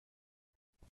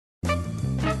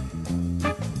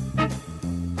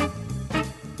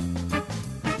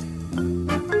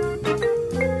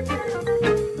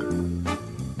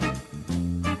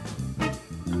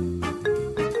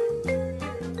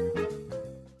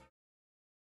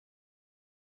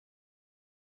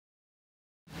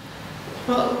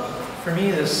Well, for me,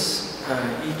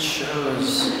 each show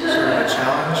is sort of a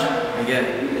challenge. I get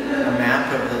a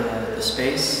map of the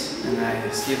space, and I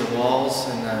see the walls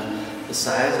and the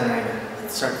sides, and I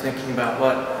start thinking about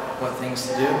what things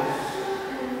to do.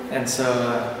 And so,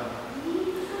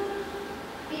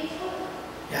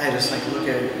 yeah, I just like look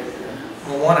at it.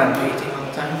 Well, one, I'm painting all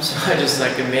the time, so I just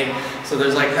like can make. So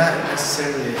there's like not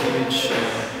necessarily a huge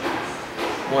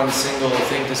one single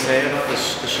thing to say about the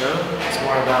show. It's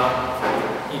more about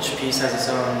each piece has its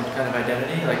own kind of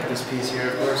identity. Like this piece here,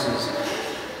 of course,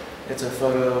 it's a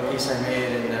photo piece I made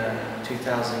in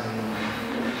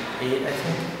 2008, I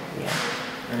think. Yeah.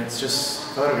 And it's just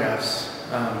photographs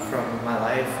from my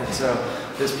life. And so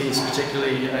this piece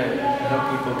particularly, I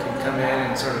hope people can come in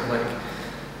and sort of like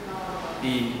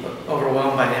be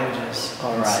overwhelmed by images.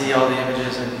 All right. See all the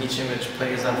images, and each image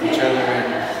plays off each other,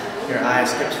 and your eye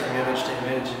skips from image to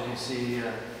image, and you see, you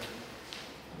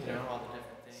know, all the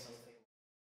different things.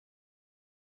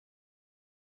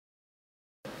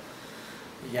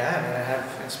 Yeah, I mean, I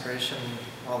have inspiration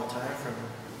all the time from,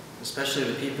 especially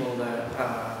the people that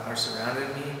are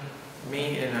surrounding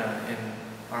me in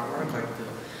artwork. Like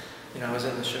I was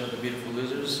in the show The Beautiful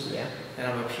Losers, yeah, and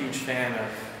I'm a huge fan of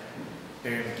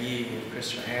Barry McGee,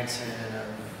 Christopher Hansen,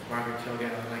 Margaret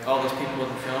Kilgallen. Like all those people in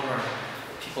the film are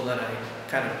people that I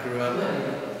kind of grew up.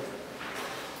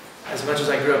 As much as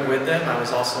I grew up with them, I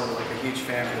was also like a huge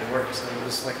fan of their work. So it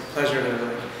was like a pleasure to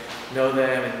like know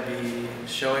them and be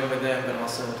showing with them, but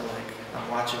also to like I'm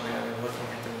watching them and looking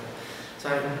at them. So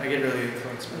I get really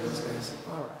influenced by those guys.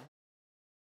 All right.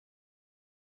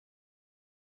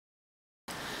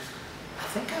 I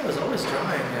think I was always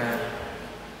drawing.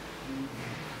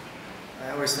 I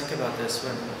always think about this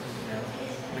when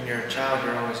you're a child,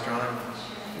 you're always drawing.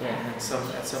 Yeah. And at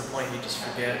some point you just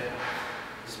forget.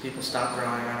 Just people stop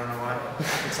drawing. I don't know why.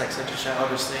 It's like such a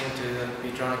childish thing to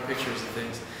be drawing pictures of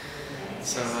things.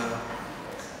 So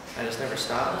I just never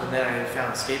stopped. And then I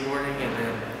found skateboarding, and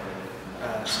then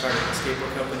started a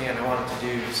skateboard company, and I wanted to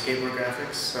do skateboard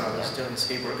graphics. So I was doing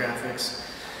skateboard graphics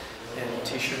and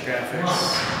t-shirt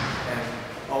graphics, and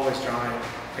always drawing.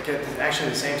 Like actually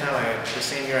the same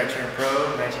year I turned pro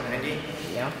in 1990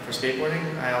 for skateboarding,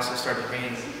 I also started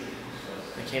painting.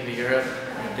 I came to Europe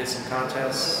and did some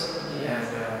contests, and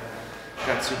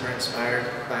got super inspired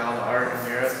by all the art in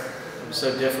Europe. It was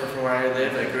so different from where I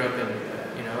lived. I grew up in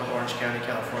Orange County,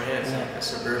 California. It's like a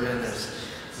suburban. There's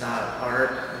not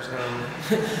art. There's no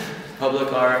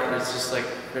public art. It's just like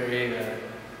very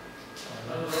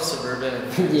suburban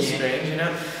and strange, you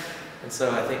know. And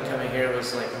so I think coming here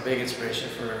was like a big inspiration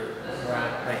for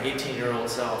my 18-year-old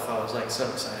self. I was like so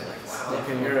excited, like wow, look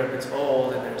in Europe, it's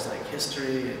old, and there's like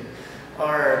history and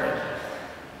art and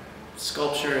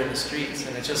sculpture in the streets,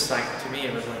 and it just like, to me,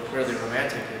 it was like really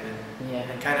romantic,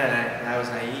 and kind of, I was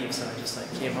naive, so I just like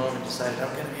came home and decided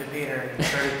I'm gonna be a painter, and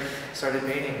started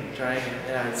painting, trying it,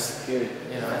 and I was, I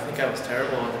think I was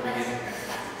terrible in the beginning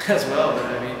as well, but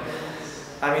I mean,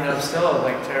 I'm still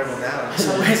like terrible now in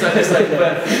some ways. I just like,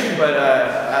 but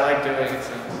I like doing it.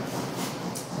 So.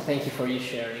 Thank you for you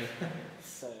sharing.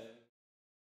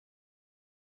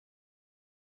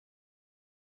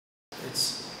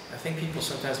 I think people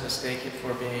sometimes mistake it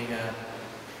for being, I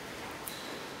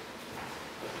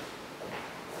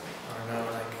don't know,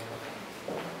 like,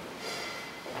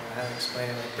 how to explain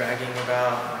it, like bragging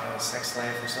about my sex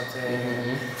life or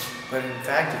something. But in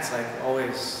fact, it's like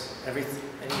always. Any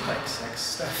like sex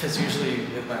stuff is usually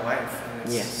with my wife,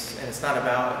 and it's not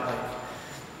about like,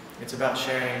 it's about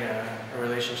sharing a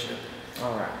relationship.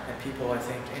 All right. And people, I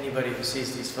think anybody who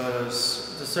sees these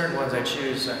photos, the certain ones I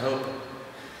choose, I hope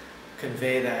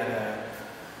convey that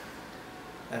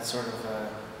that sort of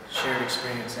shared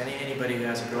experience. Anybody who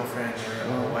has a girlfriend or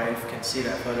a wife can see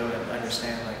that photo and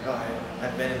understand like, oh,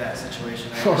 I've been in that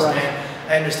situation.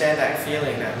 I understand that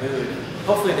feeling, that mood.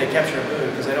 Hopefully they capture a mood,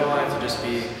 because I don't want it to just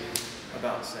be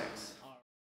about sex.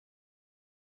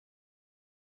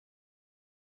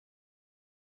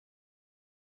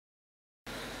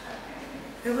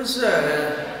 It was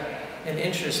an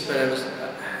interest, but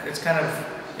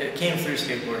it came through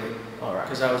skateboarding. All right.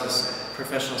 Because I was a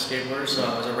professional skateboarder, so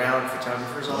I was around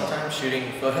photographers all the time,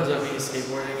 shooting photos of me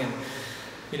skateboarding, and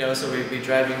so we'd be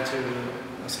driving to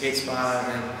a skate spot,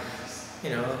 and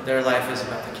their life is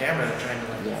about the camera, trying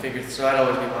to like figure. So I'd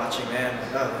always be watching them,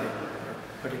 like, oh, they're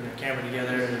putting their camera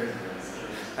together,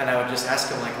 and I would just ask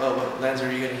them like, oh, what lens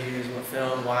are you going to use, what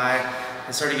film, why,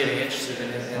 and started getting interested in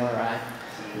it. All right.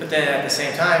 But then at the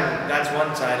same time, that's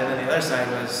one side, and then the other side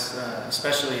was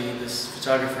especially this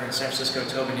photographer in San Francisco,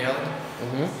 Tobin Yellen.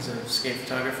 He's a skate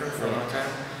photographer for a long time.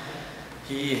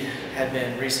 He had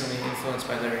been recently influenced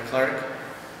by Larry Clark,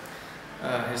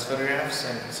 his photographs,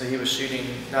 and so he was shooting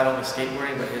not only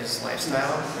skateboarding but his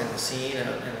lifestyle and the scene and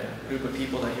a group of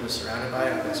people that he was surrounded by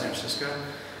up in San Francisco.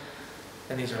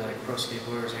 And these are like pro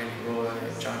skateboarders, Andy Roy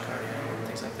and John Cardio and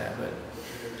things like that. But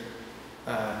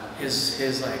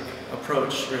his like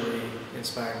approach really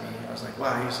inspired me. I was like,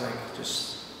 wow, he's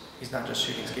not just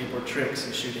shooting skateboard tricks,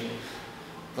 he's shooting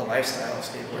the lifestyle of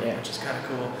skateboarding, which is kind of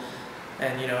cool.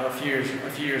 And you know, a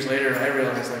few years later, I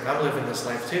realized like I'm living this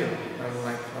life too. I'm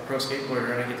like a pro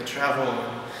skateboarder, and I get to travel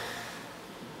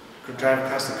and drive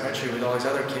across the country with all these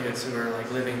other kids who are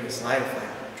like living this life,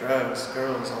 like drugs,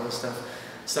 girls, all this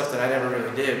stuff that I never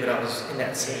really did, but I was in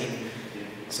that scene.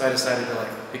 So I decided to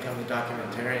like become the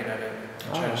documentarian of it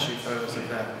and try to shoot photos of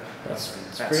that. That's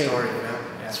that pretty, story, you know.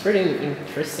 Yeah. It's pretty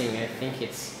interesting. I think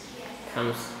it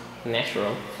comes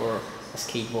natural for a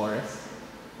skateboarder.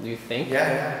 Do you think?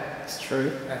 Yeah, it's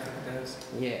true. I think it does.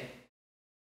 Yeah.